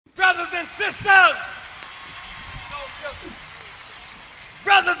Brothers and sisters,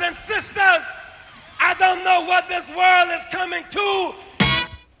 brothers and sisters, I don't know what this world is coming to.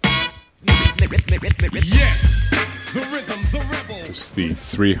 Yes, the rhythm, the rebel. It's the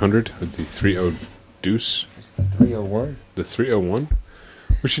 300, the 30 deuce. It's the 301. The 301?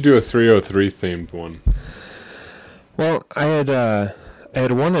 We should do a 303 themed one. Well, I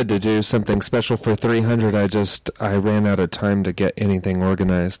had wanted to do something special for 300. I ran out of time to get anything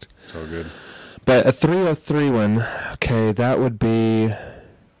organized. It's all good. But a 303 one, okay, that would be...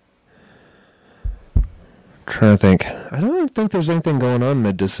 trying to think. I don't think there's anything going on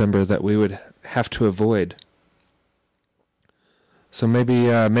mid-December that we would have to avoid. So maybe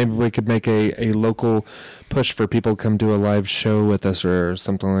we could make a local push for people to come do a live show with us or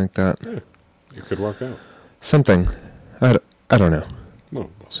something like that. Yeah, you could walk out. Something. I don't know. Well,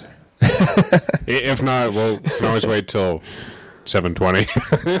 we'll see. If not, we can always wait till 7:20.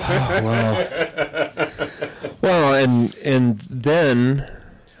 Well, and then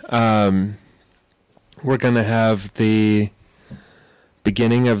we're going to have the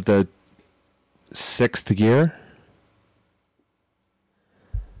beginning of the 6th year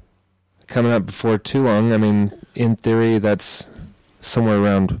coming up before too long. I mean, in theory, that's somewhere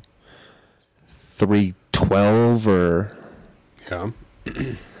around 312 or... Yeah.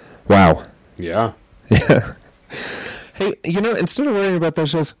 Wow. Yeah. Yeah. Hey, instead of worrying about those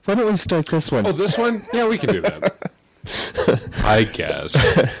shows, why don't we start this one? Oh, this one? Yeah, we can do that. I guess.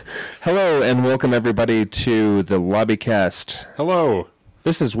 Hello, and welcome everybody to the Lobbycast. Hello.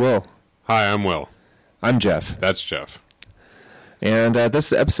 This is Will. Hi, I'm Will. I'm Geoff. That's Geoff. And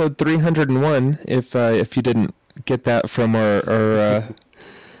this is episode 301, if you didn't get that from our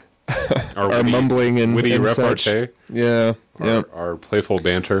mumbling and witty and repartee. such. Yeah. Our playful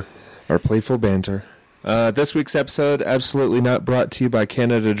banter. Our playful banter. This week's episode, absolutely not brought to you by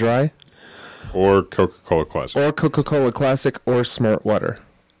Canada Dry. Or Coca-Cola Classic. Or Coca-Cola Classic or Smart Water.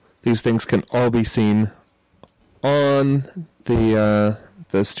 These things can all be seen on the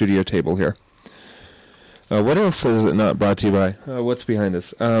studio table here. What else is it not brought to you by? What's behind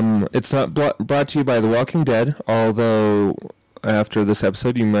us? It's not brought to you by The Walking Dead, although after this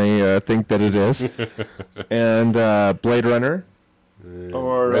episode you may think that it is. And Blade Runner.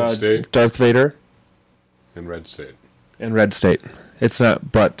 Or Red State. Darth Vader. And Red State. And Red State. It's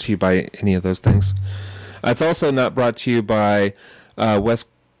not brought to you by any of those things. It's also not brought to you by Wes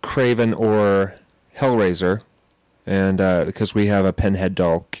Craven or Hellraiser, and because we have a pinhead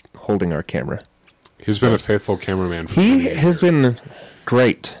doll holding our camera. He's been a faithful cameraman for He 20 years. has been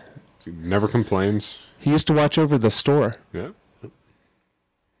great. He never complains. He used to watch over the store. Yeah.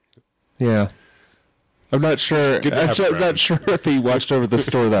 Yeah. I'm not sure. good to have Actually, I'm not friends. sure if he watched over the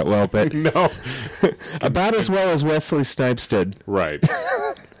store that well, but No. about as well as Wesley Snipes did. Right.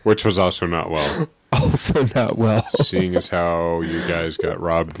 Which was also not well. Also not well. Seeing as how you guys got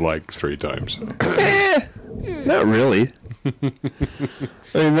robbed like 3 times. Not really. I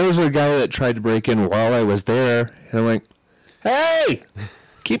mean, there was a guy that tried to break in while I was there, and I'm like, "Hey,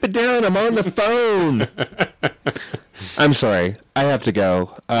 keep it down! I'm on the phone." I'm sorry, I have to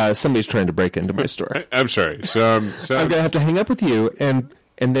go. Somebody's trying to break into my store. I'm sorry. I'm gonna have to hang up with you and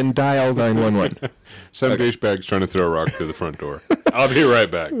then dial 911. Some douchebag's trying to throw a rock through the front door. I'll be right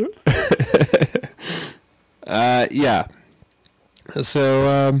back. Yeah.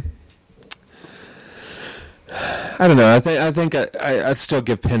 So, I don't know. I think I'd still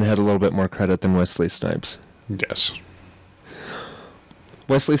give Pinhead a little bit more credit than Wesley Snipes. Yes.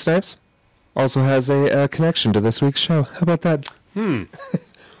 Wesley Snipes also has a connection to this week's show. How about that?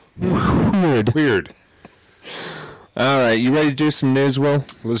 Weird. All right, you ready to do some news, Will?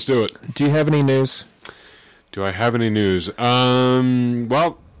 Let's do it. Do you have any news? Do I have any news?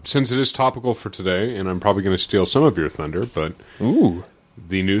 Well, since it is topical for today, and I'm probably going to steal some of your thunder, but Ooh.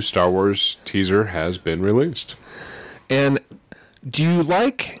 the new Star Wars teaser has been released. And do you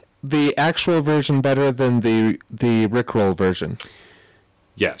like the actual version better than the Rickroll version?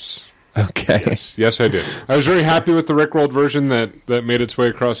 Yes. Okay. Yes, I did. I was very happy with the Rickrolled version that made its way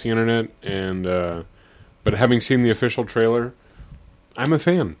across the internet, and but having seen the official trailer, I'm a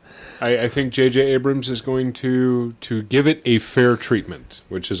fan. I think J.J. Abrams is going to give it a fair treatment,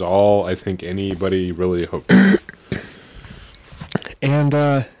 which is all I think anybody really hoped for. And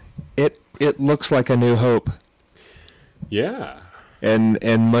it looks like A New Hope. Yeah. And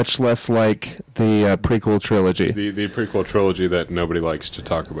much less like the prequel trilogy. The prequel trilogy that nobody likes to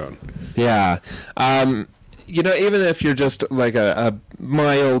talk about. Yeah. Even if you're just like a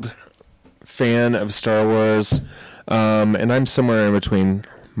mild fan of Star Wars, and I'm somewhere in between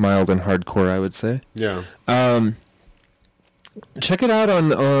mild and hardcore, I would say. Yeah. check it out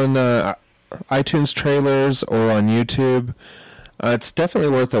on iTunes trailers or on YouTube. It's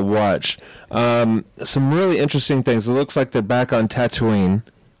definitely worth a watch. Some really interesting things. It looks like they're back on Tatooine,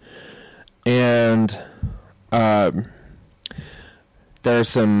 and there's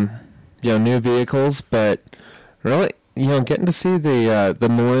some new vehicles, but really getting to see the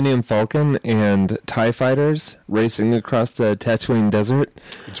Millennium Falcon and TIE fighters racing across the Tatooine desert.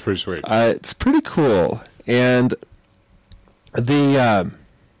 It's pretty sweet. It's pretty cool, and the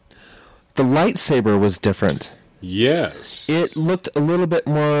lightsaber was different. Yes. It looked a little bit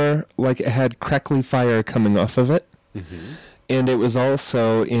more like it had crackly fire coming off of it. Mm-hmm. And it was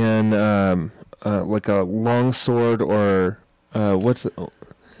also in like a long sword or what's it?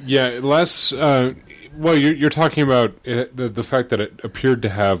 Yeah, less... well, you're talking about the fact that it appeared to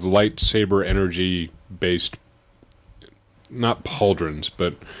have lightsaber energy-based, not pauldrons,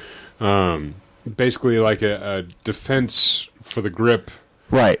 but basically like a defense for the grip.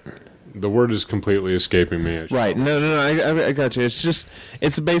 Right. The word is completely escaping me. Right. No. I got you.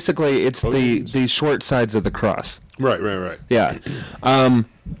 It's basically the short sides of the cross. Right. Yeah.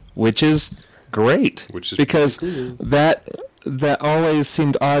 Which is great. Which is because cool. that always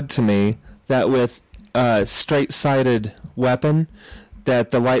seemed odd to me that with a straight-sided weapon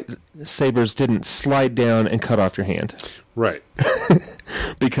that the lightsabers didn't slide down and cut off your hand. Right.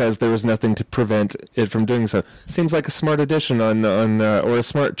 Because there was nothing to prevent it from doing so. Seems like a smart addition or a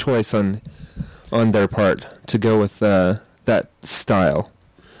smart choice on their part to go with that style.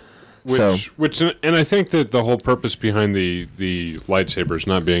 Which, and I think that the whole purpose behind the lightsabers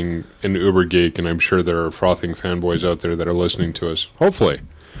not being an uber geek, and I'm sure there are frothing fanboys out there that are listening to us. Hopefully,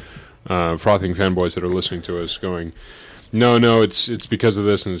 frothing fanboys that are listening to us going, no, it's because of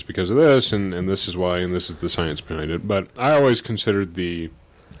this, and it's because of this, and this is why, and this is the science behind it. But I always considered the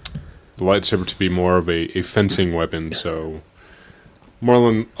lightsaber to be more of a fencing weapon, so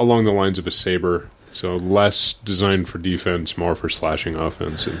more along the lines of a saber, so less designed for defense, more for slashing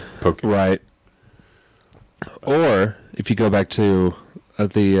offense and poking. Right. Or, if you go back to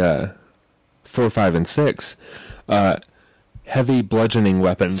the 4, 5, and 6, heavy bludgeoning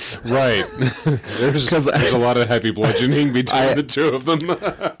weapons. Right. There's a lot of heavy bludgeoning between the two of them.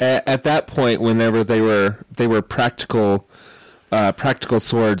 At that point, whenever they were practical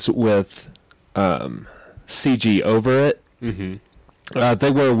swords with CG over it, mm-hmm.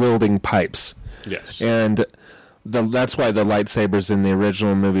 They were wielding pipes. Yes. And that's why the lightsabers in the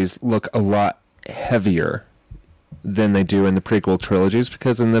original movies look a lot heavier than they do in the prequel trilogies,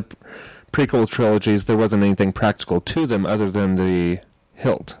 because in the prequel trilogies there wasn't anything practical to them other than the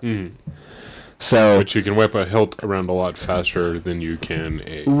hilt. Mm. So, but you can whip a hilt around a lot faster than you can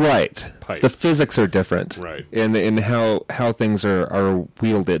a pipe. The physics are different, right? In how things are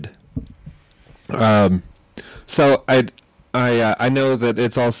wielded. So I know that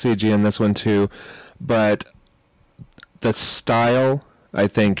it's all CG in this one too, but the style I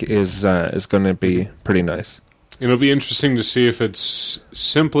think is going to be pretty nice. It'll be interesting to see if it's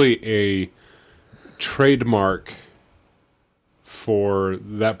simply a trademark for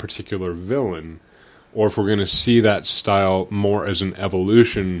that particular villain, or if we're going to see that style more as an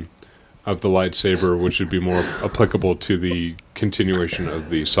evolution of the lightsaber, which would be more applicable to the continuation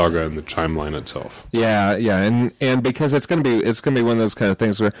of the saga and the timeline itself. Yeah, and because it's gonna be one of those kind of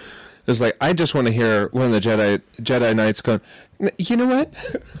things where it's like, I just want to hear one of the Jedi Knights going, you know what?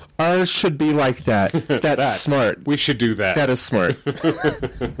 Ours should be like that. That's smart. We should do that. That is smart.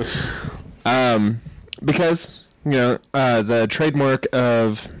 Because the trademark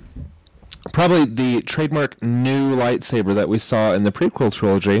of probably the trademark new lightsaber that we saw in the prequel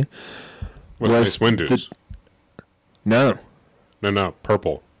trilogy was Mace Windu's. No,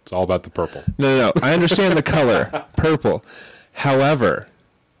 purple. It's all about the purple. No. I understand the color, purple. However,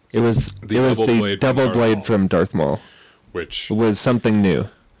 it was the double blade from Darth Maul, which was something new.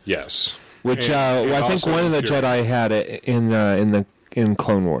 Yes, which I think one of the Jedi had it in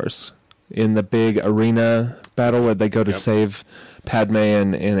Clone Wars, in the big arena battle where they go to save Padme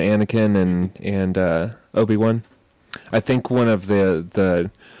and Anakin and Obi-Wan. I think one of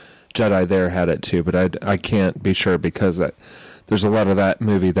the Jedi there had it too, but I can't be sure because there's a lot of that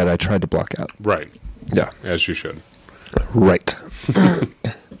movie that I tried to block out. Right. Yeah. As you should. Right.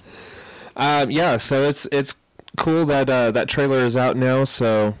 So it's cool that that trailer is out now,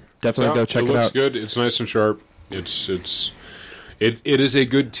 so definitely go check it out. It looks good. It's nice and sharp. It is a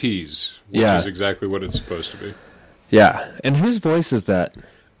good tease, which is exactly what it's supposed to be. Yeah. And whose voice is that?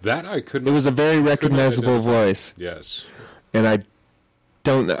 That I couldn't. It was a very recognizable voice. Yes. And I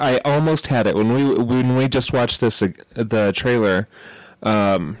almost had it when we just watched the trailer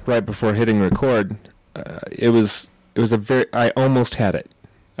right before hitting record. It was I almost had it.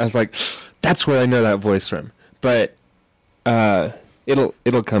 I was like, that's where I know that voice from. But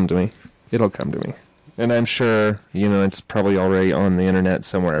it'll come to me. It'll come to me. And I'm sure, it's probably already on the internet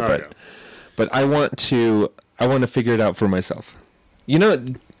somewhere, but I want to figure it out for myself.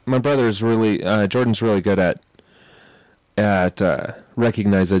 My brother's really Jordan's really good at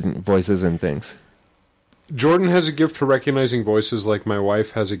recognizing voices and things. Jordan has a gift for recognizing voices, like my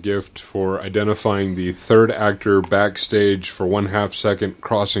wife has a gift for identifying the third actor backstage for 1/2 second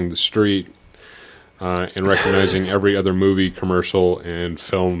crossing the street, and recognizing every other movie, commercial, and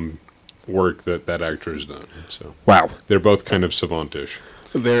film work that actor has done. So wow, they're both kind of savantish.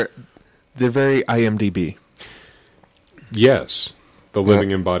 They're very IMDb. Yes, the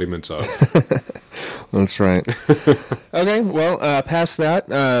living embodiments of. That's right. Okay, well, past that,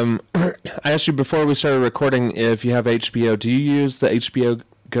 I asked you before we started recording if you have HBO. Do you use the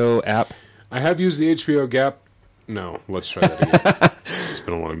HBOGo app? I have used the HBO Gap. No, let's try that again. It's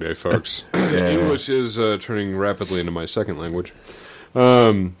been a long day, folks. Yeah. English is turning rapidly into my second language.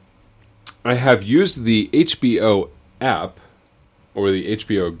 I have used the HBO app, or the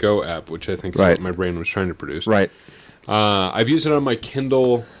HBOGo app, which I think is what my brain was trying to produce. Right. I've used it on my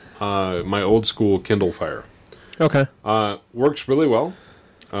Kindle, my old school Kindle Fire. Okay. Works really well.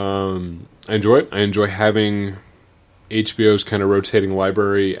 I enjoy it. I enjoy having HBO's kind of rotating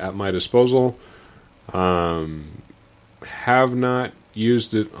library at my disposal. Have not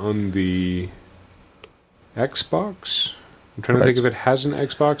used it on the Xbox. I'm trying to think if it has an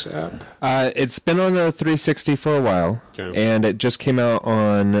Xbox app. It's been on the 360 for a while, and it just came out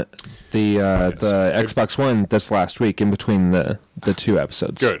on the Xbox One this last week, in between the two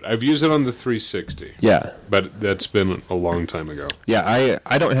episodes. Good. I've used it on the 360. Yeah, but that's been a long time ago. Yeah,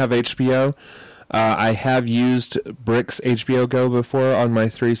 I don't have HBO. I have used Brick's HBOGo before on my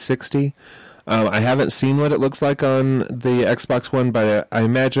 360. I haven't seen what it looks like on the Xbox One, but I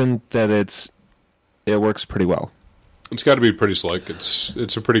imagine that it works pretty well. It's got to be pretty slick.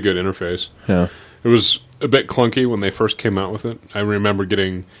 It's a pretty good interface. Yeah. It was a bit clunky when they first came out with it. I remember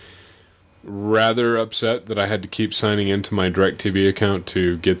getting rather upset that I had to keep signing into my DirecTV account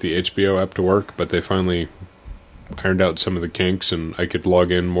to get the HBO app to work, but they finally ironed out some of the kinks, and I could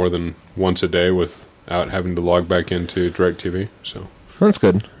log in more than once a day without having to log back into DirecTV. So that's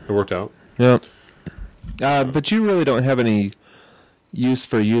good. It worked out. Yeah. But you really don't have any use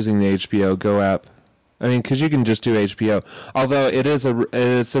for using the HBOGo app. I mean, because you can just do HBO. Although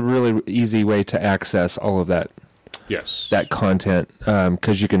it's a really easy way to access all of that. Yes. That content,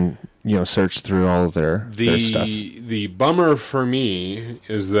 because you can search through all of their stuff. The bummer for me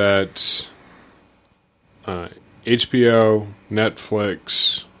is that HBO,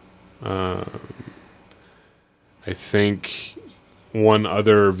 Netflix, I think one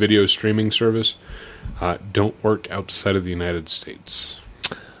other video streaming service don't work outside of the United States.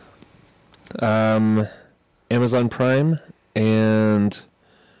 Amazon Prime and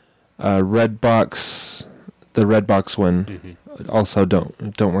Redbox, the Redbox one, also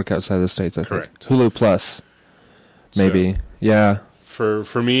don't work outside the States, I think. Hulu Plus, maybe. So, yeah.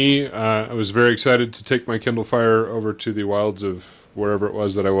 For me, I was very excited to take my Kindle Fire over to the wilds of wherever it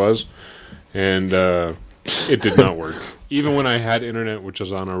was that I was, and it did not work. Even when I had internet, which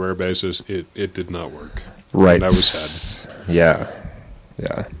was on a rare basis, it did not work. Right. And I was sad. Yeah.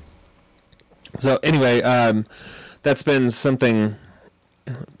 Yeah. So anyway, that's been something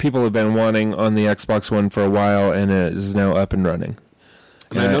people have been wanting on the Xbox One for a while, and it is now up and running.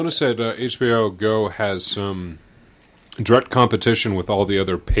 And I noticed that HBOGo has some direct competition with all the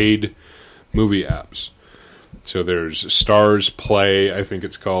other paid movie apps. So there's Stars Play, I think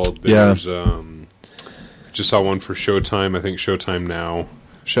it's called. There's just saw one for Showtime. I think Showtime Now.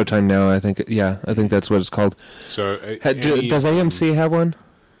 Showtime Now, I think. Yeah, I think that's what it's called. So does AMC have one?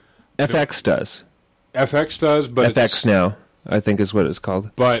 FX does. FX does, but FX Now, I think, is what it's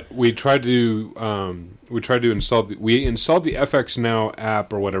called. But we tried to install the FX Now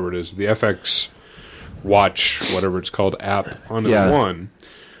app, or whatever it is, the FX Watch, whatever it's called, app on one,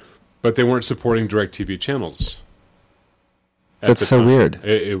 but they weren't supporting DirecTV channels. That's so weird.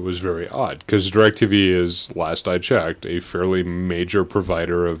 It was very odd, because DirecTV is, last I checked, a fairly major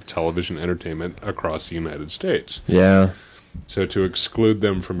provider of television entertainment across the United States. Yeah. So to exclude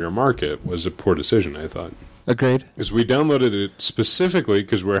them from your market was a poor decision, I thought. Agreed. Because we downloaded it specifically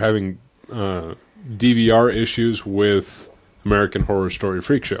because we're having DVR issues with American Horror Story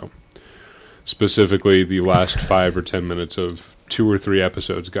Freak Show. Specifically, the last 5 or 10 minutes of 2 or 3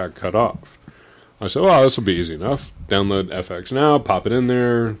 episodes got cut off. I said, well, this will be easy enough. Download FX Now, pop it in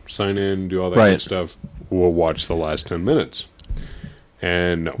there, sign in, do all that good stuff. We'll watch the last 10 minutes.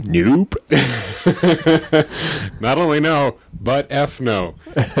 And Nope. not only no, but F no.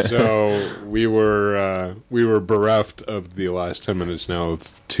 So we were bereft of the last 10 minutes now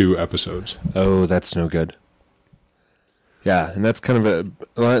of 2 episodes. Oh, that's no good. Yeah, and that's kind of a...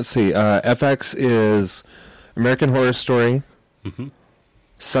 Let's see. FX is American Horror Story,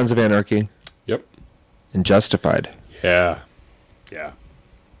 Sons of Anarchy, Yep. and Justified. Yeah. Yeah.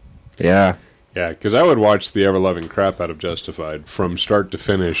 Yeah, because I would watch the ever-loving crap out of Justified from start to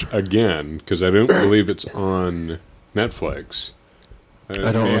finish again, because I don't believe it's on Netflix. I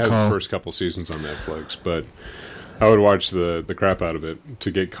don't They had recall. the first couple seasons on Netflix, but I would watch the crap out of it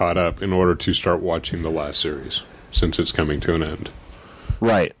to get caught up in order to start watching the last series, since it's coming to an end.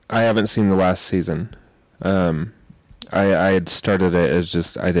 Right. I haven't seen the last season. I had started it. It's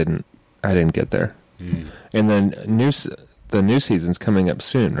just I didn't get there. And then the new season's coming up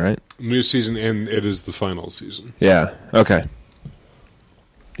soon, right? New season, and it is the final season. Yeah. Okay.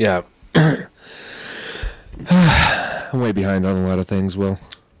 Yeah. I'm way behind on a lot of things, Will.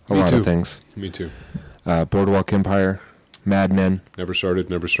 A lot of things. Me too. Boardwalk Empire, Mad Men. Never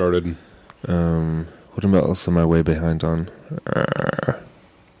started. What else am I way behind on? I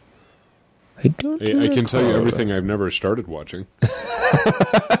can tell you everything I've never started watching.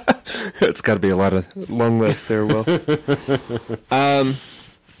 It's got to be a lot of long list there, Will. I'm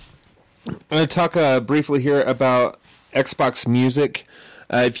going to talk briefly here about Xbox Music.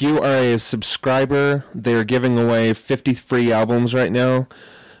 If you are a subscriber, they're giving away 50 free albums right now,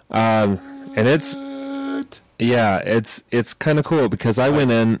 and it's kind of cool because I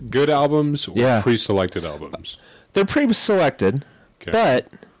went in. Good albums or Yeah. pre-selected albums? They're pre-selected, Okay. but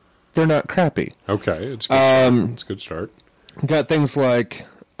they're not crappy. Okay, it's good. It's a good start. Got things like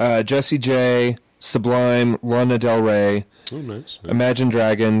Jessie J, Sublime, Lana Del Rey, Oh, nice. Imagine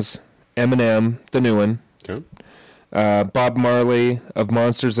Dragons, Eminem, the new one, Okay. Bob Marley of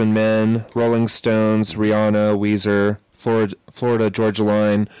Monsters and Men, Rolling Stones, Rihanna, Weezer, Florida Georgia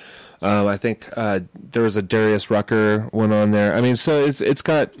Line. I think there was a Darius Rucker one on there. I mean, so it's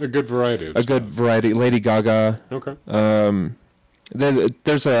got A good variety of a good variety. Lady Gaga. Okay.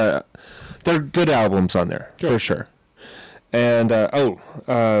 They're good albums on there for sure. And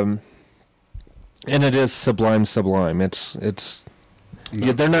and it is sublime. It's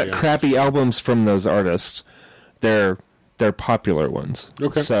they're not crappy albums from those artists. They're popular ones.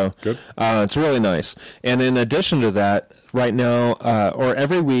 Okay. So Good. It's really nice. And in addition to that, right now or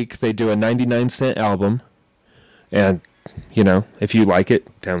every week they do a 99-cent album, and if you like it,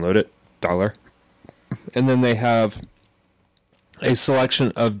 download it, $1. And then they have a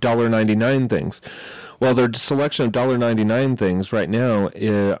selection of $1.99 things. Well, their selection of $1.99 things right now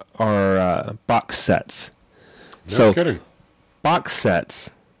are box sets. No kidding. Box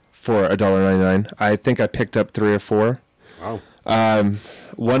sets for $1.99. I think I picked up 3 or 4. Wow.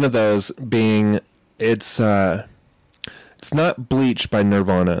 One of those being it's not Bleach by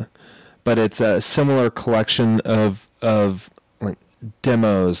Nirvana, but it's a similar collection of like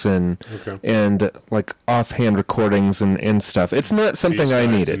demos and like offhand recordings and stuff. It's not something I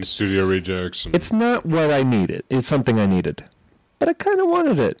B-sides needed. and studio rejects. And... It's not what I needed. It's something I needed, but I kind of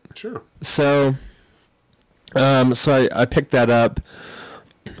wanted it. Sure. So, I picked that up,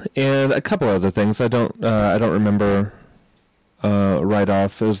 and a couple other things. I don't remember right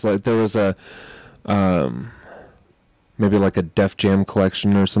off. It was like there was a maybe like a Def Jam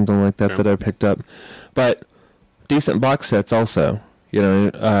collection or something like that that I picked up, but decent box sets also.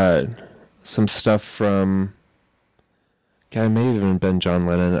 Some stuff from. God, it may have even been John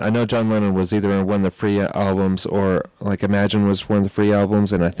Lennon. I know John Lennon was either in one of the free albums or like Imagine was one of the free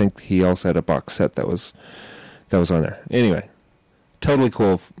albums, and I think he also had a box set that was on there. Anyway, totally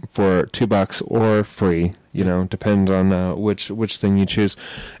cool for $2 or free. Depend on which thing you choose,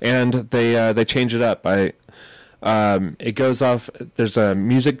 and they change it up. It goes off. There's a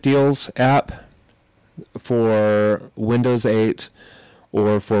music deals app for Windows 8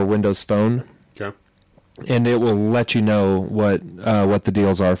 or for Windows Phone. Okay. And it will let you know what the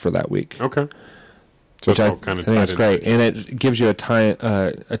deals are for that week. Okay. So Which I kind of think that's great, and it gives you a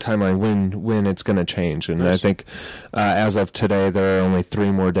timeline when it's going to change. And Nice. I think as of today, there are only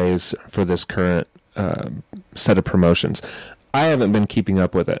 3 more days for this current set of promotions. I haven't been keeping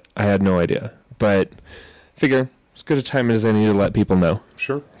up with it. I had no idea, but figure as good a time as any to let people know.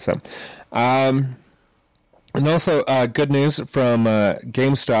 Sure. So, and also good news from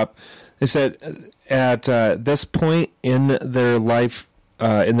GameStop. They said at this point in their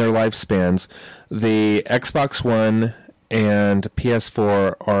lifespans, the Xbox One and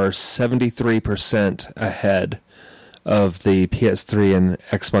PS4 are 73% ahead of the PS3 and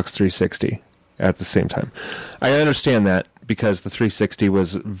Xbox 360 at the same time. I understand that. because the 360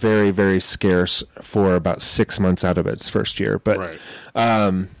 was very, very scarce for about 6 months out of its first year. But Right.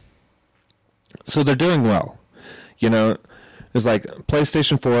 so they're doing well. It's like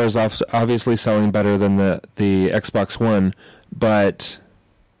PlayStation 4 is obviously selling better than the Xbox One, but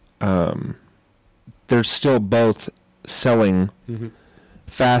they're still both selling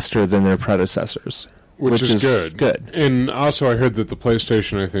faster than their predecessors. Which is good. Good. And also I heard that the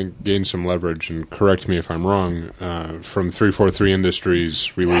PlayStation, I think, gained some leverage, and correct me if I'm wrong, from 343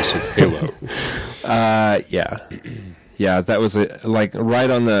 Industries' release of Halo. Yeah, that was right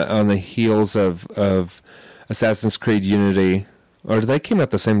on the heels of Assassin's Creed Unity. Or they came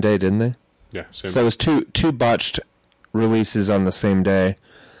out the same day, didn't they? Yeah, same. So it was two botched releases on the same day.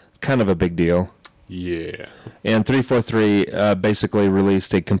 Kind of a big deal. Yeah. And 343 basically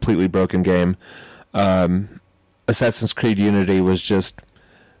released a completely broken game. Assassin's Creed Unity was just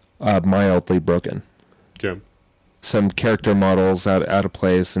mildly broken. Okay. Some character models out of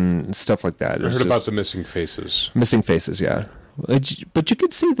place and stuff like that. I heard about the missing faces. Missing faces, yeah. But you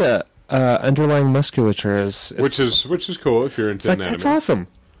could see the underlying musculature which is cool if you're into anatomy. That's awesome.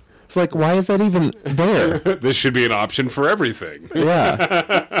 It's like, why is that even there? This should be an option for everything.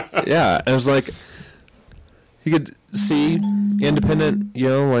 Yeah. Yeah. And it was like, you could see independent,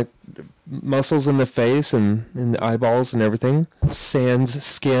 like muscles in the face and in the eyeballs and everything. Sans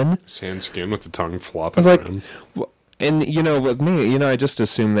skin. Sans skin with the tongue flopping I was around. And, with me, I just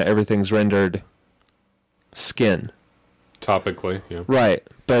assume that everything's rendered skin. Topically, yeah. Right.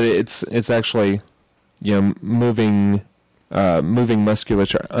 But it's actually, moving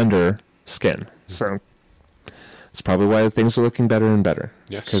musculature under skin. So it's probably why things are looking better and better.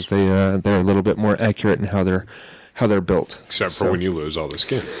 Yes. Because they're a little bit more accurate in how they're built. Except for when you lose all the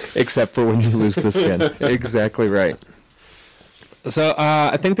skin. Except for when you lose the skin. Exactly right. So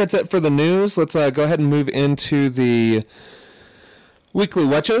I think that's it for the news. Let's go ahead and move into the Weekly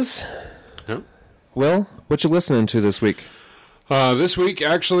Whatchas. Yep. Will, what you listening to this week? This week,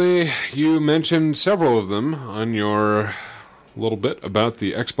 actually, you mentioned several of them on your little bit about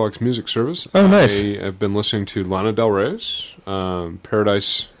the Xbox Music Service. Oh, nice. I have been listening to Lana Del Rey's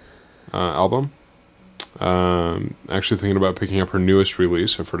Paradise album. Actually thinking about picking up her newest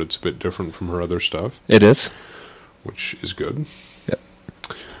release. I've heard it's a bit different from her other stuff. It is. Which is good. Yep.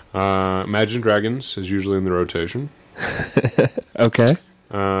 Imagine Dragons is usually in the rotation. Okay.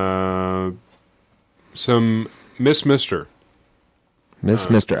 Some Miss Mister.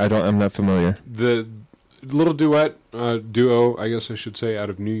 Mister. I'm not familiar. The little duo, I guess I should say, out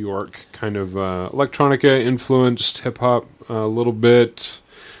of New York, kind of electronica influenced, hip hop, a little bit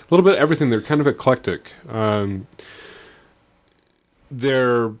everything. They're kind of eclectic.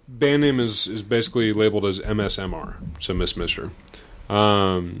 Their band name is basically labeled as MSMR, so Miss Mister.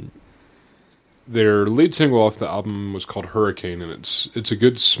 Their lead single off the album was called Hurricane, and it's a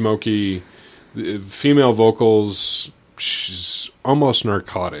good smoky female vocals. She's almost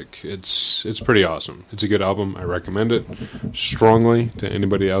narcotic. It's pretty awesome. It's a good album. I recommend it strongly to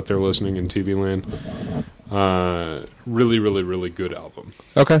anybody out there listening in TV land. Really, really, really good album.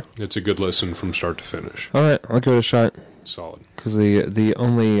 Okay. It's a good listen from start to finish. All right, I'll give it a shot. Solid. Because the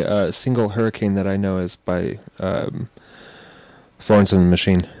only single Hurricane that I know is by Florence and the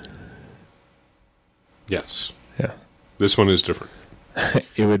Machine. Yes. Yeah. This one is different.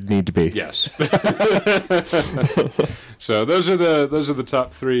 It would need to be. Yes. So those are the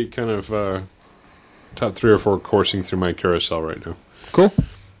top three kind of top 3 or 4 coursing through my carousel right now. Cool.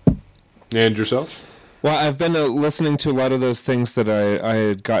 And yourself? Well, I've been listening to a lot of those things that I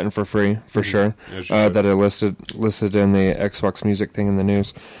had gotten for free, for sure, that I listed in the Xbox Music thing in the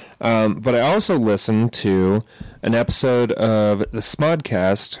news. But I also listened to an episode of the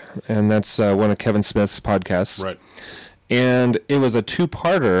Smodcast, and that's one of Kevin Smith's podcasts. Right. And it was a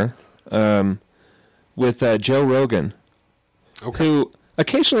 2-parter with Joe Rogan, who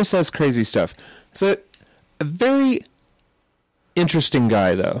occasionally says crazy stuff. So a very interesting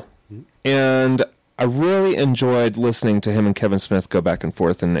guy, though. And I really enjoyed listening to him and Kevin Smith go back and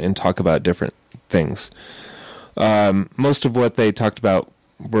forth and talk about different things. Most of what they talked about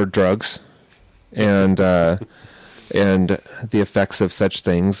were drugs and the effects of such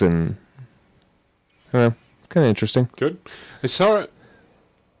things, and kind of interesting. Good. I saw it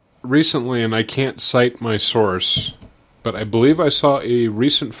recently, and I can't cite my source, but I believe I saw a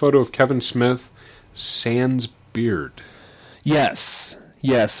recent photo of Kevin Smith sans beard. Yes.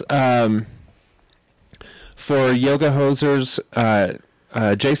 For Yoga Hosers,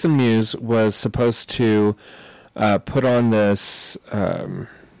 Jason Mewes was supposed to put on this, I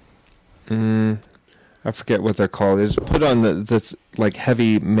forget what they're called. It's put on this like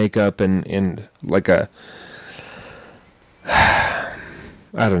heavy makeup and like a I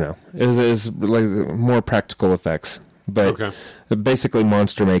don't know. It was like more practical effects, but basically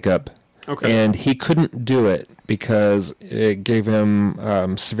monster makeup. Okay. And he couldn't do it because it gave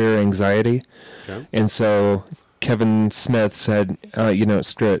him severe anxiety. Okay. And so Kevin Smith said,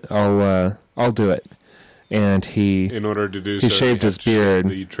 screw it, I'll do it. And in order to do so, he shaved his beard.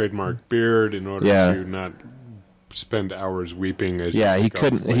 The trademark beard in order to not spend hours weeping. As he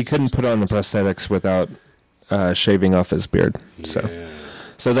couldn't put on the prosthetics without shaving off his beard. Yeah.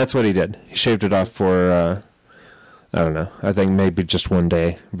 So that's what he did. He shaved it off for I don't know. I think maybe just one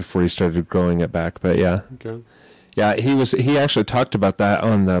day before he started growing it back. But yeah. Okay. Yeah, he actually talked about that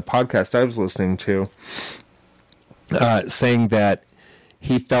on the podcast I was listening to, saying that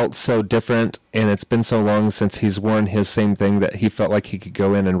he felt so different, and it's been so long since he's worn his same thing that he felt like he could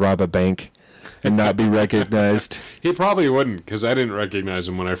go in and rob a bank and not be recognized. He probably wouldn't, because I didn't recognize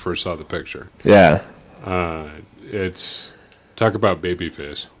him when I first saw the picture. Yeah. It's... Talk about baby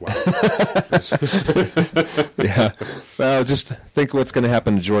face. Wow. Yeah. Well, just think what's going to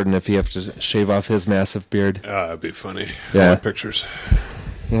happen to Jordan if he has to shave off his massive beard. It'd be funny. Yeah. Pictures.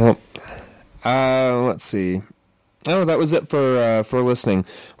 Yep. Let's see. Oh, that was it for listening.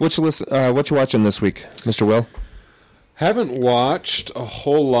 What you watching this week, Mr. Will? Haven't watched a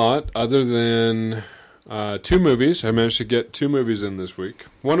whole lot other than 2 movies. I managed to get 2 movies in this week.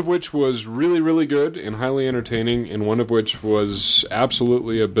 One of which was really, really good and highly entertaining, and one of which was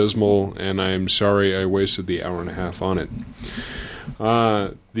absolutely abysmal, and I'm sorry I wasted the hour and a half on it.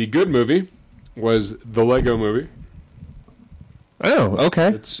 The good movie was the Lego Movie. Oh,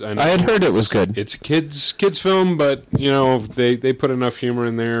 okay. I had heard it was good. It's a kids film, but they put enough humor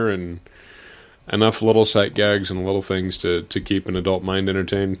in there and enough little sight gags and little things to keep an adult mind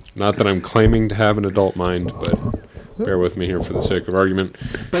entertained. Not that I'm claiming to have an adult mind, but bear with me here for the sake of argument.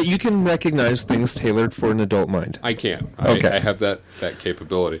 But you can recognize things tailored for an adult mind. I can. Okay. I have that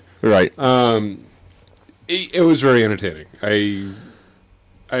capability. Right. It was very entertaining.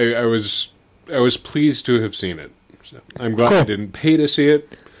 I was pleased to have seen it. So I'm glad I didn't pay to see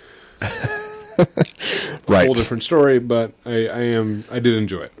it. Right. A whole different story, but I did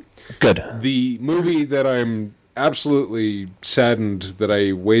enjoy it. Good. The movie that I'm absolutely saddened that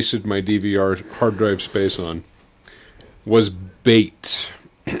I wasted my DVR hard drive space on was Bait.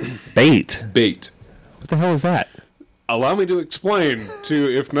 Bait? Bait. What the hell is that? Allow me to explain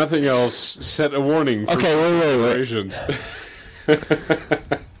to, if nothing else, set a warning for generations.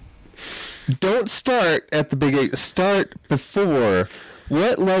 Don't start at the beginning. Start before.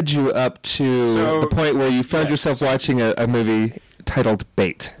 What led you up to the point where you found yourself watching a movie titled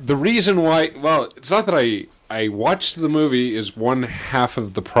Bait? The reason why, it's not that I watched the movie is one half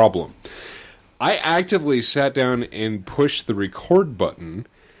of the problem. I actively sat down and pushed the record button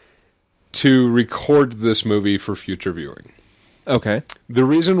to record this movie for future viewing. Okay. The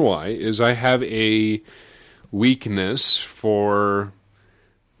reason why is I have a weakness for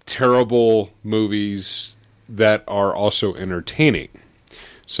terrible movies that are also entertaining.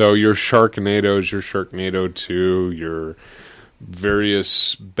 So your Sharknadoes, your Sharknado 2, your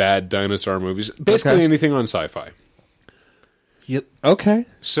various bad dinosaur movies, basically anything on sci-fi. Yep. Okay.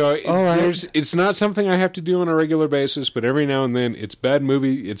 So it's not something I have to do on a regular basis, but every now and then it's bad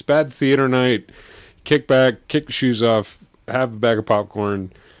movie, it's bad theater night, kick back, kick the shoes off, have a bag of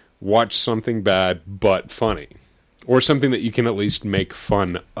popcorn, watch something bad but funny. Or something that you can at least make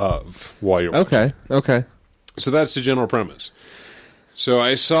fun of while you're watching. Okay. So that's the general premise. So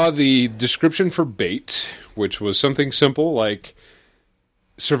I saw the description for Bait, which was something simple like,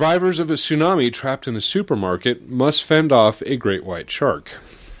 survivors of a tsunami trapped in a supermarket must fend off a great white shark.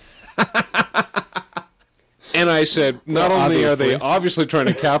 And I said, not only are they obviously trying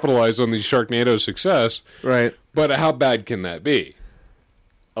to capitalize on the Sharknado's success, right, but how bad can that be?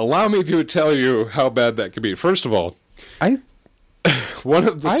 Allow me to tell you how bad that could be. First of all, one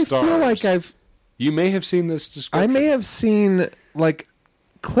of the stars... I feel like You may have seen this description. I may have seen,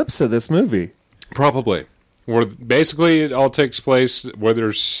 clips of this movie. Probably. Where basically it all takes place where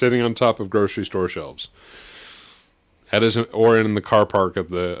they're sitting on top of grocery store shelves. That is, or in the car park of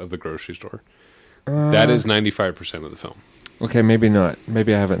the grocery store. That is 95% of the film. Okay, maybe not.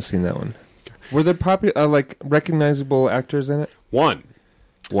 Maybe I haven't seen that one. Were there recognizable actors in it? One.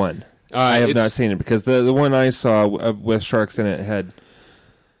 I have not seen it because the one I saw with sharks in it had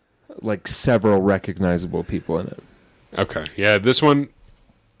several recognizable people in it. Okay, yeah, this one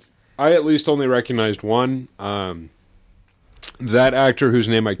I at least only recognized one. That actor whose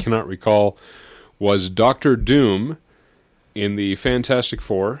name I cannot recall was Dr. Doom in the Fantastic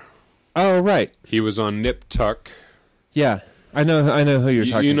Four. Oh, right. He was on Nip Tuck. Yeah, I know who you're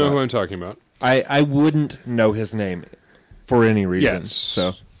talking about. You know who I'm talking about. I wouldn't know his name. for any reason. Yes.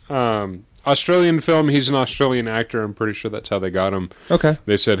 So Australian film. He's an Australian actor. I'm pretty sure that's how they got him. okay.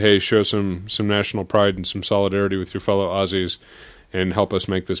 They said, "Hey, show some national pride and some solidarity with your fellow Aussies, and help us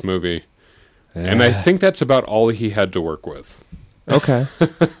make this movie." And I think that's about all he had to work with. Okay.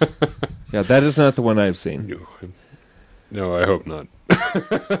 Yeah, that is not the one I've seen. No, I hope not.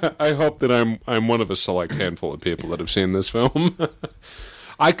 I hope that I'm one of a select handful of people that have seen this film.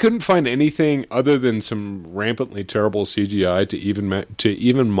 I couldn't find anything other than some rampantly terrible CGI to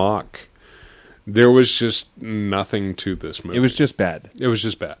even mock. There was just nothing to this movie. It was just bad. It was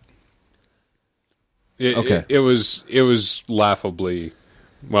just bad. Okay. It was laughably.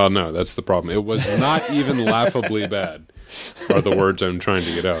 Well, no, that's the problem. It was not even laughably bad, are the words I'm trying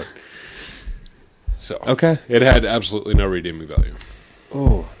to get out. So, Okay. it had absolutely no redeeming value.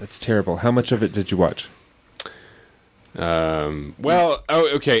 Oh, that's terrible. How much of it did you watch?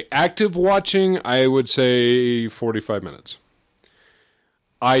 Okay. Active watching, I would say 45 minutes.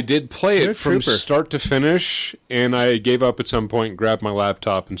 I did play You're a it from trooper. start to finish, and I gave up at some point, grabbed my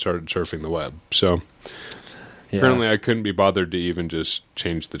laptop, and started surfing the web. So, apparently I couldn't be bothered to even just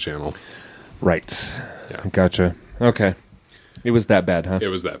change the channel. Right. Yeah. Gotcha. Okay. It was that bad, huh? It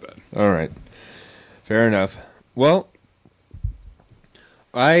was that bad. All right. Fair enough. Well,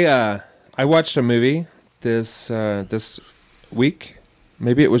 I watched a movie this week.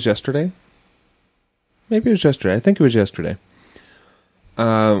 Maybe it was yesterday. I think it was yesterday.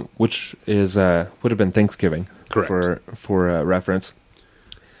 Which is would have been Thanksgiving. Correct. For reference.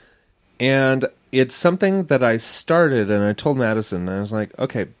 And it's something that I started, and I told Madison, I was like,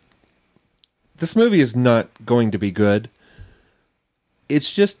 okay, this movie is not going to be good.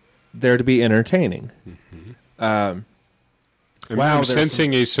 It's just there to be entertaining. I'm there's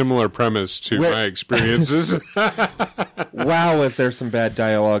sensing a similar premise to my experiences. Wow, is there some bad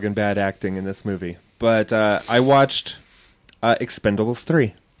dialogue and bad acting in this movie. But I watched Expendables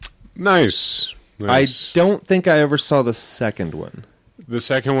 3. Nice. I don't think I ever saw the second one. The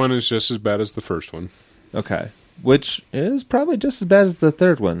second one is just as bad as the first one. Okay. Which is probably just as bad as the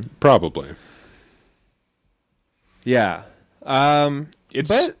third one. Probably. Yeah. But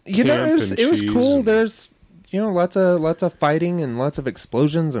you know, camp it was and cool. cheese. There's lots of fighting and lots of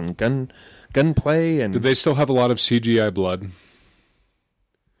explosions and gunplay and Did they still have a lot of CGI blood?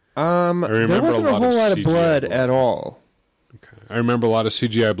 there remember wasn't a a lot whole of lot of CGI blood blood. at all. I remember a lot of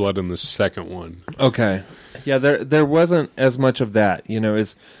CGI blood in the second one. Okay. Yeah, there wasn't as much of that.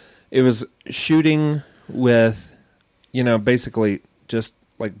 It was shooting with basically just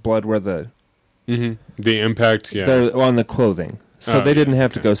like blood where the The impact, yeah. they're on the clothing. So Oh, they didn't yeah,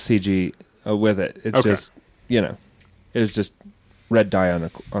 have to okay. go CG with it. It Okay. just, it was just red dye on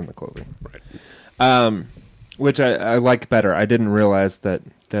the clothing. Right. Which I like better. I didn't realize that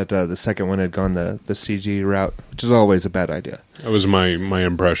the second one had gone the CG route, which is always a bad idea. That was my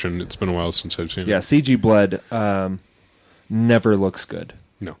impression. It's been a while since I've seen Yeah, it. CG blood never looks good.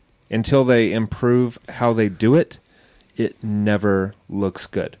 No. Until they improve how they do it, it never looks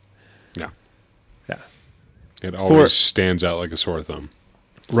good. No. Yeah. It always stands out like a sore thumb.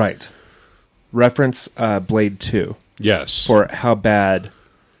 Right. Reference Blade 2 Yes. for how bad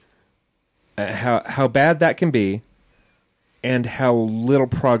how bad that can be and how little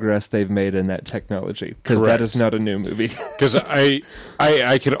progress they've made in that technology, because that Correct. is not a new movie. Because I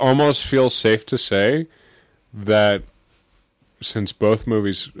could almost feel safe to say that since both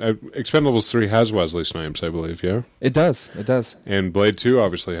movies... Expendables 3 has Wesley Snipes, I believe, yeah? It does. And Blade 2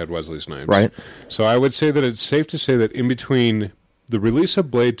 obviously had Wesley Snipes. Right. So I would say that it's safe to say that in between the release of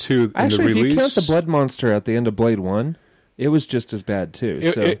Blade 2 and Actually, the release... if you count the blood monster at the end of Blade 1, it was just as bad too.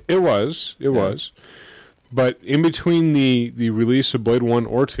 It was. But in between the release of Blade 1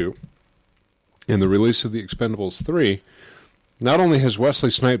 or 2 and the release of the Expendables 3, not only has Wesley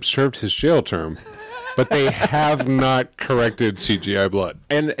Snipes served his jail term, but they have not corrected CGI blood.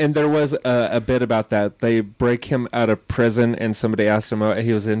 And there was a bit about that. They break him out of prison, and somebody asked him what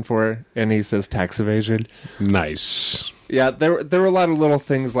he was in for, and he says tax evasion. Nice. Yeah, there were a lot of little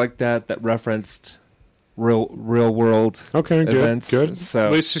things like that referenced real world events. Good. So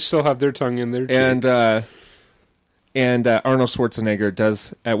At least you still have their tongue in there, too. And Arnold Schwarzenegger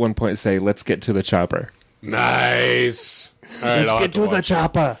does at one point say, "Let's get to the chopper." Nice. All right, Let's get to the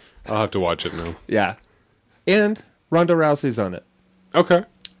chopper. I'll have to watch it now. Yeah, and Ronda Rousey's on it, Okay.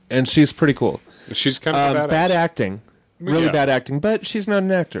 and she's pretty cool. She's kind of a badass. Bad acting, really Yeah. bad acting, but she's not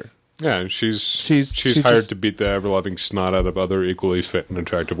an actor. Yeah, she's She hired just- to beat the ever-loving snot out of other equally fit and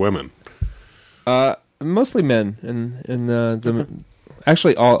attractive women. Mostly men in the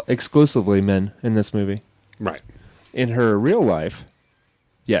actually all exclusively men in this movie. Right. In her real life,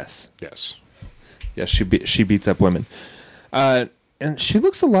 yes, Yes. she beats up women. And she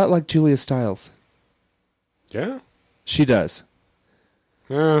looks a lot like Julia Stiles. Yeah. She does.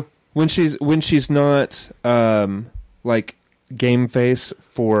 Yeah. When she's not like game face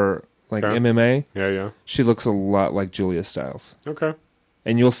for like Okay. MMA, Yeah. she looks a lot like Julia Stiles. Okay.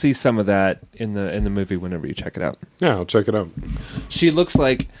 And you'll see some of that in the movie whenever you check it out. Yeah, I'll check it out. She looks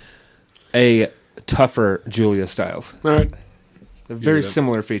like a tougher Julia Stiles. All right. Very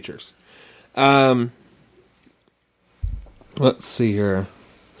similar features. Let's see here.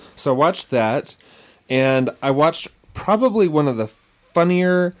 So I watched that, and I watched probably one of the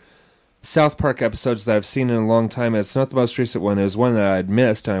funnier South Park episodes that I've seen in a long time. It's not the most recent one. It was one that I'd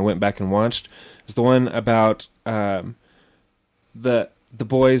missed, and I went back and watched. It's the one about the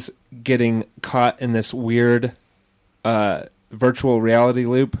boys getting caught in this weird virtual reality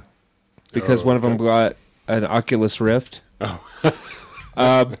loop because one of them got an Oculus Rift. Oh.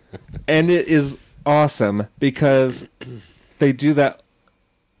 And it is awesome because they do that.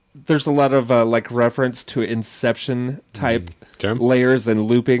 There's a lot of like reference to Inception type layers and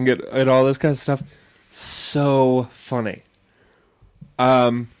looping and all this kind of stuff. So funny.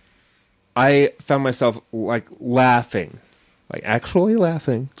 I found myself like laughing, like actually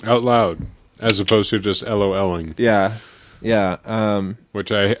laughing Out loud, as opposed to just LOLing. Yeah.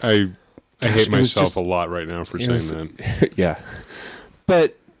 Which I hate myself just a lot right now for saying that. Yeah,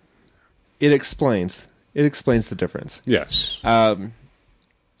 but it explains the difference. Yes.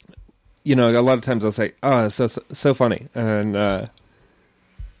 You know, a lot of times I'll say, "Oh, it's so funny," and not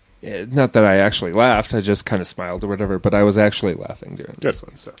that I actually laughed. I just kind of smiled or whatever. But I was actually laughing during this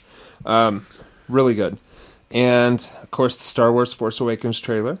one. So, really good. And of course, the Star Wars Force Awakens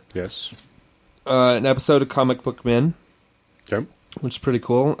trailer. Yes. An episode of Comic Book Men. Okay. Which is pretty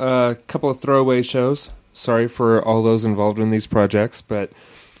cool. A couple of throwaway shows. Sorry for all those involved in these projects, but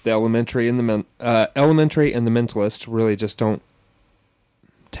the Elementary and the Mentalist really just don't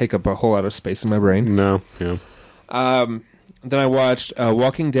take up a whole lot of space in my brain. No. Yeah. Then I watched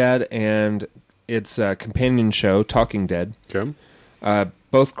Walking Dead and its companion show, Talking Dead. Okay.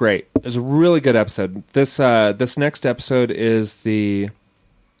 Both great. It was a really good episode. This next episode is the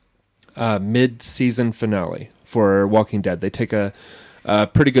mid-season finale for Walking Dead. They take a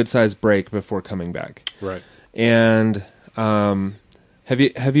pretty good sized break before coming back. Right. And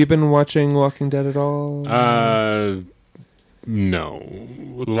have you been watching Walking Dead at all? No.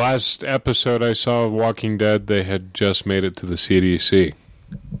 Last episode I saw of Walking Dead, they had just made it to the CDC.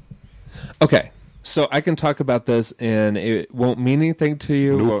 Okay. So I can talk about this, and it won't mean anything to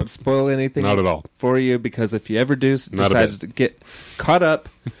you. Nope. Won't spoil anything. Not at all. For you, because if you ever do decide to get caught up,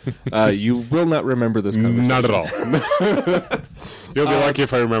 you will not remember this conversation. Not at all. You'll be lucky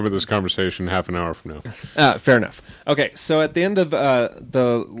if I remember this conversation half an hour from now. Fair enough. Okay, so at the end of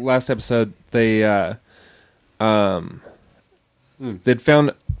the last episode, they'd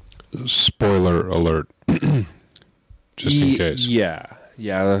found... Spoiler alert. Just in case. Yeah,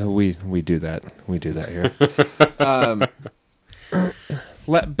 we do that. We do that here.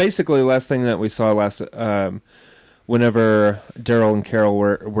 Basically, the last thing that we saw whenever Daryl and Carol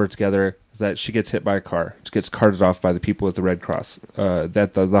were together, is that she gets hit by a car. She gets carted off by the people at the Red Cross,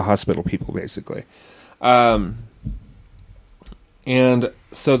 the hospital people, basically. And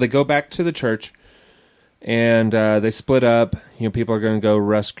so they go back to the church, and they split up. You know, people are going to go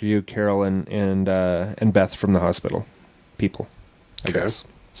rescue Carol and Beth from the hospital. People, I guess.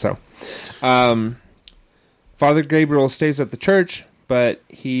 So, Father Gabriel stays at the church, but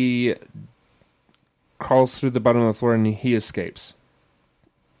he crawls through the bottom of the floor and he escapes.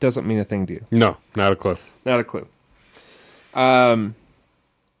 Doesn't mean a thing to you. No, not a clue. Not a clue. Back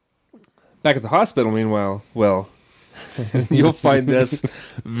at the hospital, meanwhile, well, you'll find this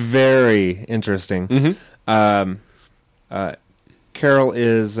very interesting. Mm-hmm. Carol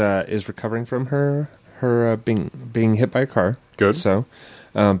is recovering from her being hit by a car. Good. So,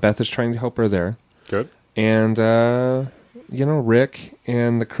 Beth is trying to help her there. Good. And Rick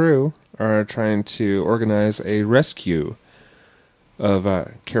and the crew are trying to organize a rescue of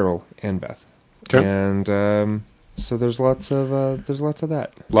Carol and Beth. Okay. And so there's lots of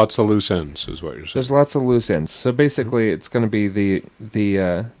that. Lots of loose ends is what you're saying. There's lots of loose ends. So basically, it's going to be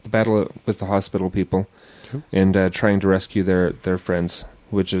the battle with the hospital people, and trying to rescue their friends,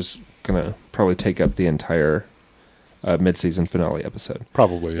 which is going to probably take up the entire mid-season finale episode.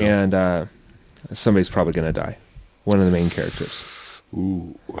 Probably, yeah. And somebody's probably going to die. One of the main characters.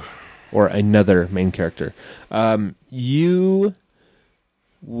 Ooh. Or another main character. You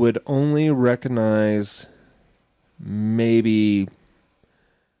would only recognize maybe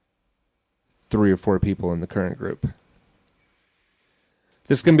 3 or 4 people in the current group.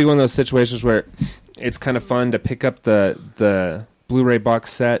 This is going to be one of those situations where it's kind of fun to pick up the Blu-ray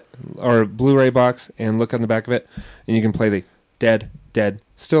box set or Blu-ray box and look on the back of it, and you can play the dead,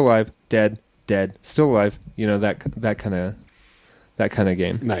 still alive, dead, still alive. You know, that kind of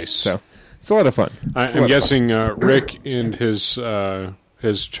game. Nice. So it's a lot of fun. I'm guessing Rick and his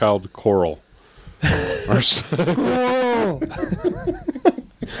child Coral. Coral.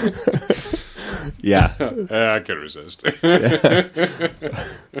 Yeah. I can resist.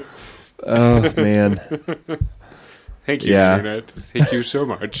 Oh man. Thank you, Internet. Thank you so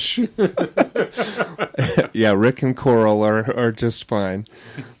much. Yeah, Rick and Coral are just fine.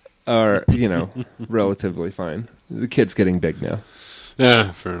 Or, you know, relatively fine. The kid's getting big now.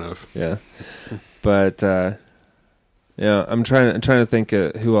 Yeah, fair enough. Yeah. But yeah, I'm trying to think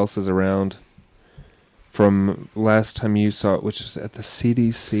who else is around from last time you saw it, which is at the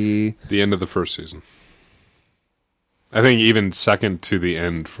CDC. The end of the first season. I think even second to the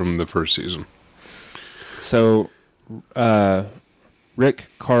end from the first season. So, Rick,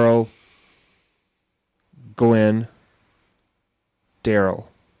 Carl, Glenn, Daryl.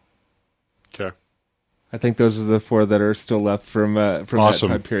 Okay. I think those are the 4 that are still left from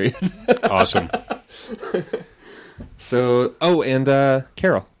Awesome. that time period. Awesome. So, and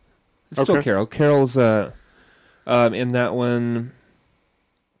Carol. It's still Okay. Carol. Carol's in that one.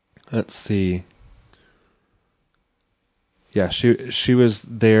 Let's see. Yeah, she was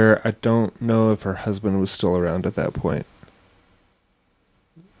there. I don't know if her husband was still around at that point.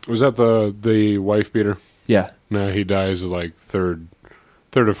 Was that the wife beater? Yeah. No, he dies like third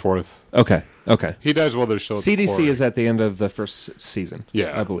or fourth. Okay. He dies while they're still at the CDC quarry. is at the end of the first season.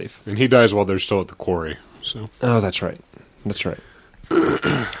 Yeah. I believe. And he dies while they're still at the quarry. So. Oh, that's right.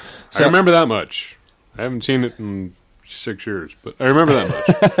 I remember that much. I haven't seen it in 6 years, but I remember that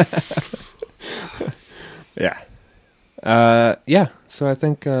much. Yeah. Yeah. So I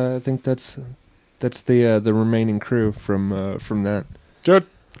think that's the remaining crew from that. Good.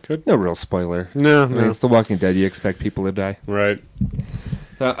 No real spoiler. No, I mean, it's The Walking Dead. You expect people to die. Right.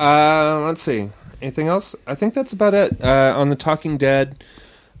 So let's see. Anything else? I think that's about it. On The Talking Dead,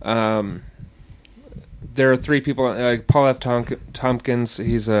 there are 3 people. Paul F. Tompkins.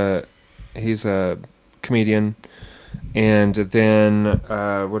 He's a comedian, and then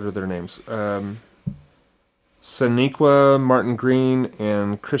what are their names? Sonequa Martin Green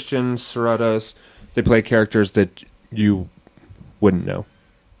and Christian Serratos. They play characters that you wouldn't know.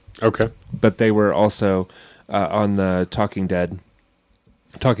 Okay. But they were also on The Talking Dead,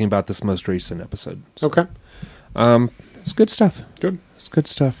 talking about this most recent episode. So, Okay. it's good stuff. Good. It's good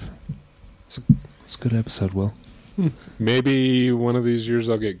stuff. It's a good episode, Will. Maybe one of these years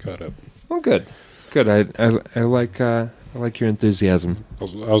I'll get caught up. Well, good. I like your enthusiasm.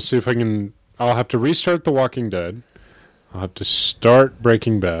 I'll see if I can. I'll have to restart The Walking Dead. I'll have to start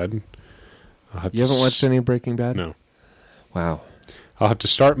Breaking Bad. You haven't watched any Breaking Bad? No. Wow. I'll have to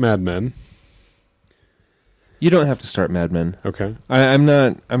start Mad Men. You don't have to start Mad Men. Okay. I'm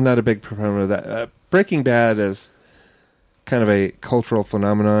not a big proponent of that. Breaking Bad is kind of a cultural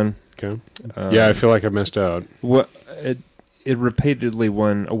phenomenon. Okay. Yeah, I feel like I missed out. What it repeatedly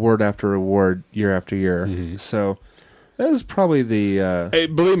won award after award, year after year. Mm-hmm. So that was probably the. Hey,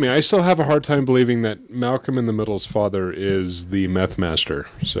 believe me, I still have a hard time believing that Malcolm in the Middle's father is the meth master.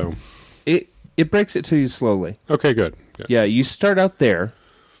 So it breaks it to you slowly. okay, good. Yeah, you start out there.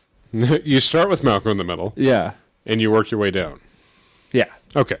 You start with Malcolm in the Middle, Yeah. and you work your way down. Yeah.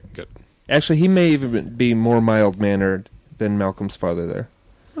 Okay, good. Actually, he may even be more mild-mannered than Malcolm's father there.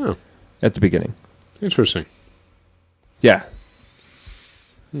 Oh, At the beginning. interesting. Yeah.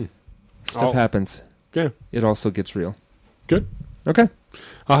 Stuff Oh. happens. Yeah, It also gets real. good. Okay.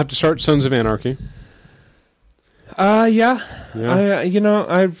 I'll have to start Sons of Anarchy. Yeah.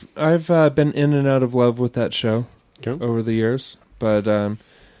 Yeah. I've been in and out of love with that show Okay. over the years, but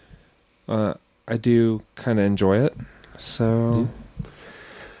I do kind of enjoy it. So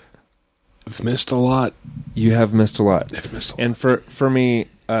I've missed a lot. you have missed a lot. I've missed a lot. And for me,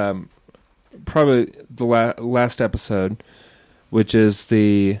 probably the last episode, which is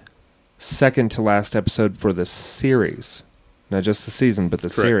the second to last episode for the series, not just the season, but the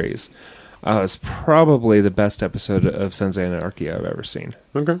series, is probably the best episode of Sons of Anarchy I've ever seen.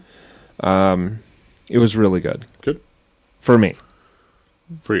 Okay. It was really good. Good. For me.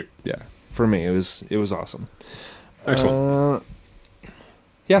 For you. Yeah. For me, it was awesome. Excellent.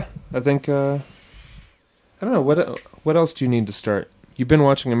 Yeah, I think. I don't know what else do you need to start. You've been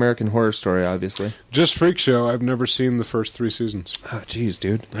watching American Horror Story, obviously. Just Freak Show. I've never seen the first 3 seasons. Oh, jeez,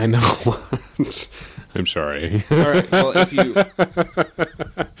 dude. I know. I'm sorry. All right. Well,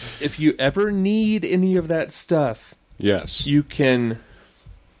 if you ever need any of that stuff, Yes. you can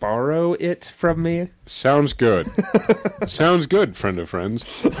borrow it from me? Sounds good. Sounds good, friend of friends.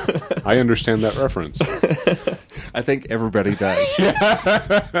 I understand that reference. I think everybody does.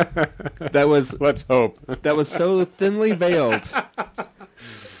 That was Let's hope. that was so thinly veiled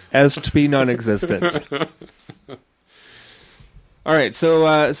as to be non-existent. All right,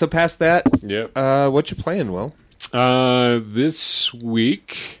 so past that, Yep. what you playing, Will? This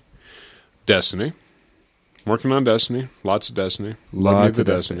week, Destiny. Working on Destiny. Lots of Destiny. Love me Lots the of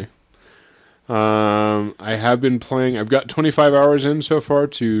Destiny. I have been playing. I've got 25 hours in so far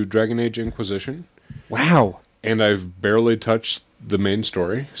to Dragon Age Inquisition, Wow. and I've barely touched the main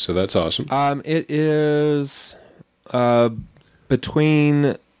story, so that's awesome. It is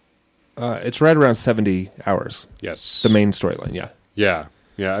between. It's right around 70 hours. Yes. The main storyline. Yeah.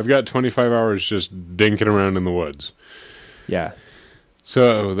 Yeah. I've got 25 hours just dinking around in the woods, Yeah.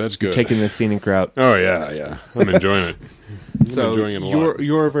 so that's good. Taking the scenic route. Oh yeah. I'm enjoying it. So enjoying it a lot.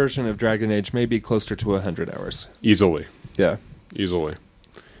 your version of Dragon Age may be closer to 100 hours. Easily. Yeah.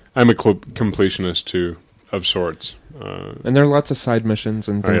 I'm a completionist too, of sorts. And there are lots of side missions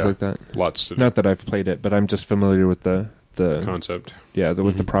and things like that. Lots to do. Not that I've played it, but I'm just familiar with the Concept. Yeah,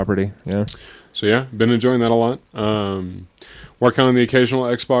 with the property. Yeah. So yeah, been enjoying that a lot. Working on the occasional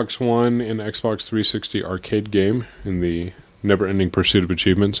Xbox One and Xbox 360 arcade game in the never-ending pursuit of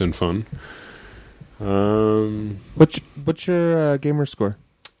achievements and fun. What's your gamer score?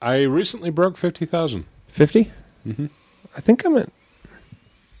 I recently broke 50,000. 50? Mm-hmm. I think I'm at.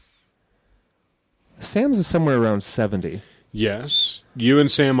 Sam's is somewhere around 70. Yes. You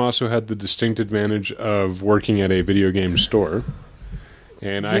and Sam also had the distinct advantage of working at a video game store.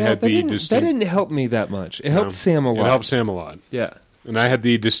 And I had the distinct... That didn't help me that much. It helped Sam a lot. It helped Sam a lot. Yeah. And I had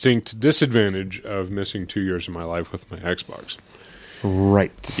the distinct disadvantage of missing 2 years of my life with my Xbox.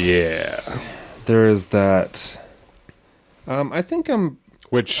 Right. Yeah. There is that. I think I'm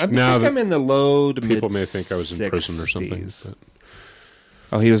in the low to mid. People may think I was in prison or something. But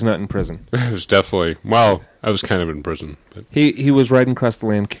oh, he was not in prison. it was definitely... Well, I was kind of in prison. But He was riding across the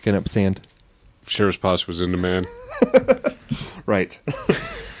land kicking up sand. Sheriff's Posse was into man. Right.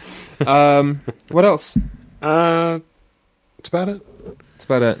 What else? That's about it. That's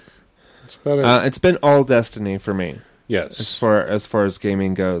about it. That's about it. It's been all Destiny for me. Yes. As far as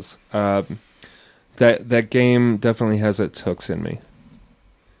gaming goes. That game definitely has its hooks in me.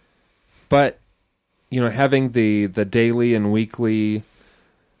 But having the daily and weekly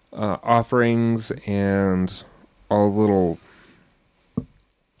offerings and all little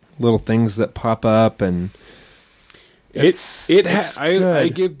things that pop up, and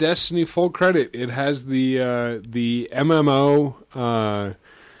I give Destiny full credit. It has the MMO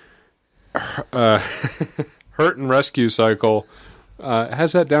hurt and rescue cycle.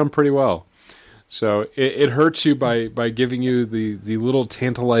 Has that down pretty well. So it hurts you by giving you the little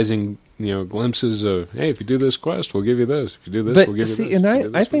tantalizing glimpses of, hey, if you do this quest, we'll give you this. If you do this, we'll give you this.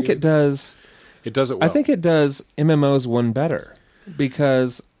 And I think it does. It does it well. I think it does MMOs one better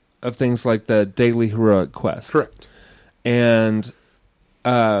because of things like the daily heroic quest. Correct. And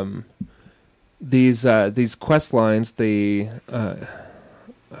these quest lines, the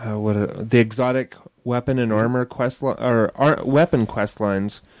exotic weapon and armor quest weapon quest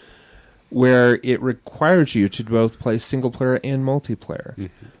lines, where it requires you to both play single player and multiplayer.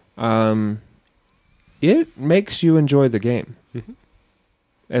 Mm-hmm. It makes you enjoy the game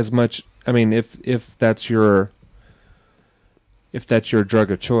as much. I mean, if that's your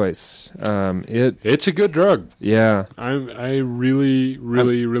drug of choice, it's a good drug. Yeah, I really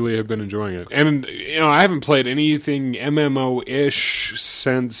have been enjoying it, and I haven't played anything MMO-ish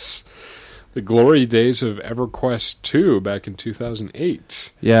since the glory days of EverQuest 2 back in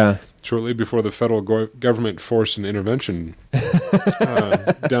 2008. Yeah. Shortly before the federal government forced an intervention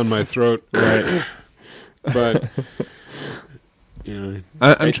down my throat. Right. But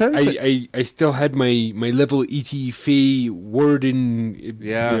I'm trying to. I still had my level 80 warden.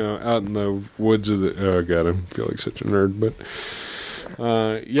 Out in the woods of the. Oh god, I feel like such a nerd. But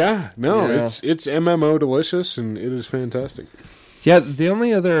it's MMO delicious and it is fantastic. Yeah, the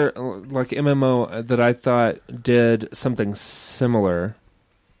only other MMO that I thought did something similar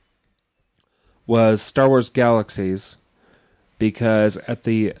was Star Wars Galaxies, because at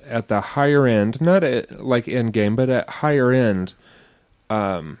the higher end, not at like end game, but at higher end,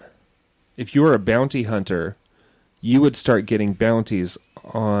 if you were a bounty hunter, you would start getting bounties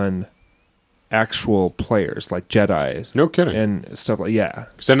on actual players like Jedi. No kidding. And stuff like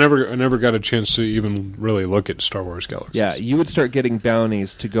because I never got a chance to even really look at Star Wars Galaxies. Yeah, you would start getting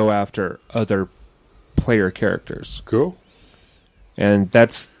bounties to go after other player characters. Cool. And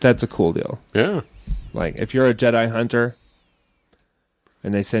that's a cool deal. Yeah. Like if you're a Jedi hunter,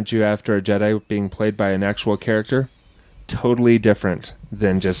 and they sent you after a Jedi being played by an actual character, totally different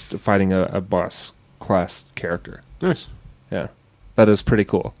than just fighting a boss class character. Nice. Yeah, that is pretty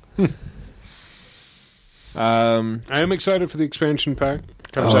cool. I am excited for the expansion pack.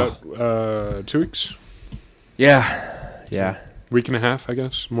 Comes out 2 weeks. Yeah. Week and a half, I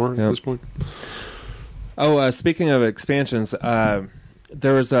guess, more at this point. Oh, speaking of expansions,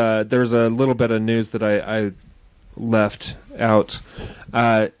 there was a little bit of news that I left out.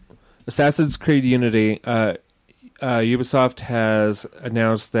 Assassin's Creed Unity, Ubisoft has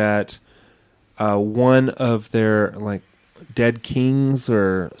announced that one of their Dead Kings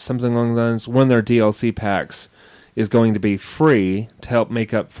or something along those lines, one of their DLC packs is going to be free to help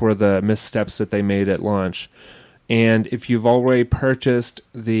make up for the missteps that they made at launch. And if you've already purchased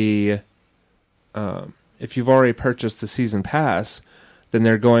the season pass, then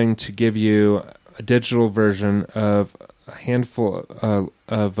they're going to give you a digital version of a handful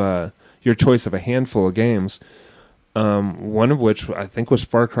of your choice of a handful of games. One of which I think was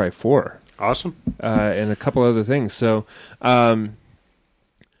Far Cry 4. Awesome. And a couple other things. So that,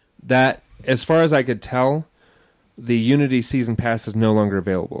 as far as I could tell, the Unity Season Pass is no longer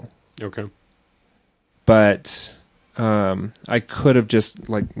available. Okay. But I could have just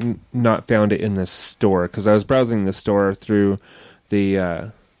not found it in the store, because I was browsing the store through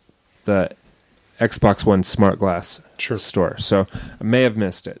the Xbox One Smart Glass store. So I may have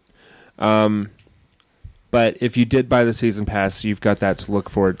missed it. But if you did buy the Season Pass, you've got that to look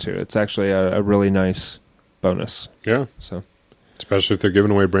forward to. It's actually a really nice bonus. Yeah. So, especially if they're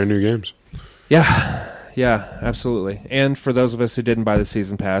giving away brand new games. Yeah, absolutely. And for those of us who didn't buy the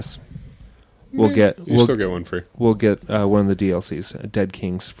Season Pass, we'll still get one free. We'll get one of the DLCs, Dead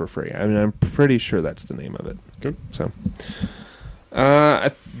Kings, for free. I mean, I'm pretty sure that's the name of it. Good. So,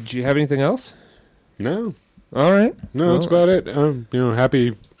 do you have anything else? No. All right. No, that's about it.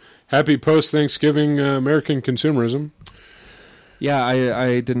 Happy post-Thanksgiving American consumerism. Yeah,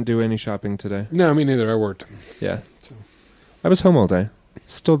 I didn't do any shopping today. No, me neither. I worked. Yeah. So. I was home all day.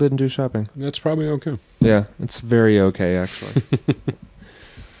 Still didn't do shopping. That's probably okay. Yeah, it's very okay, actually.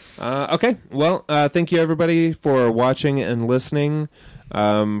 Okay, well, thank you, everybody, for watching and listening.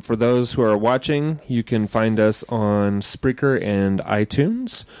 For those who are watching, you can find us on Spreaker and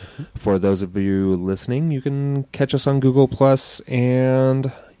iTunes. For those of you listening, you can catch us on Google Plus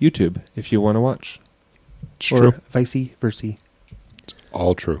and YouTube if you want to watch. It's true. Vice versa. It's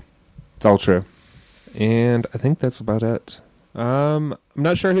all true. It's all true. And I think that's about it. I'm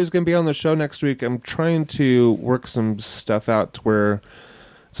not sure who's going to be on the show next week. I'm trying to work some stuff out to where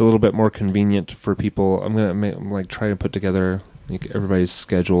it's a little bit more convenient for people. I'm going to try to put together everybody's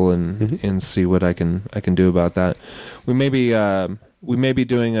schedule and see what I can do about that. We may be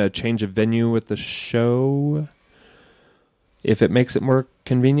doing a change of venue with the show. If it makes it more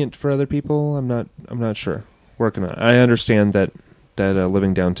convenient for other people, I'm not sure. Working on it. I understand that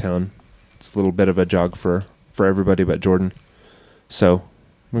living downtown, it's a little bit of a jog for everybody but Jordan. So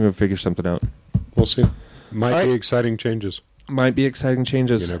we're going to figure something out. We'll see. Might be exciting changes. Might be exciting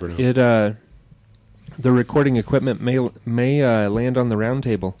changes. You never know. The recording equipment may land on the round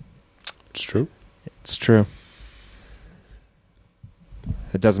table. It's true. It's true.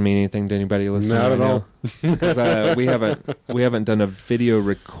 It doesn't mean anything to anybody listening. Not at all. Because we haven't done a video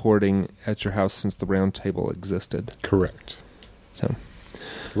recording at your house since the round table existed. Correct. So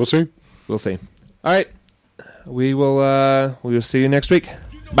we'll see. We'll see. All right. We will see you next week.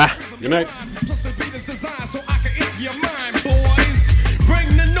 Bye. Good night.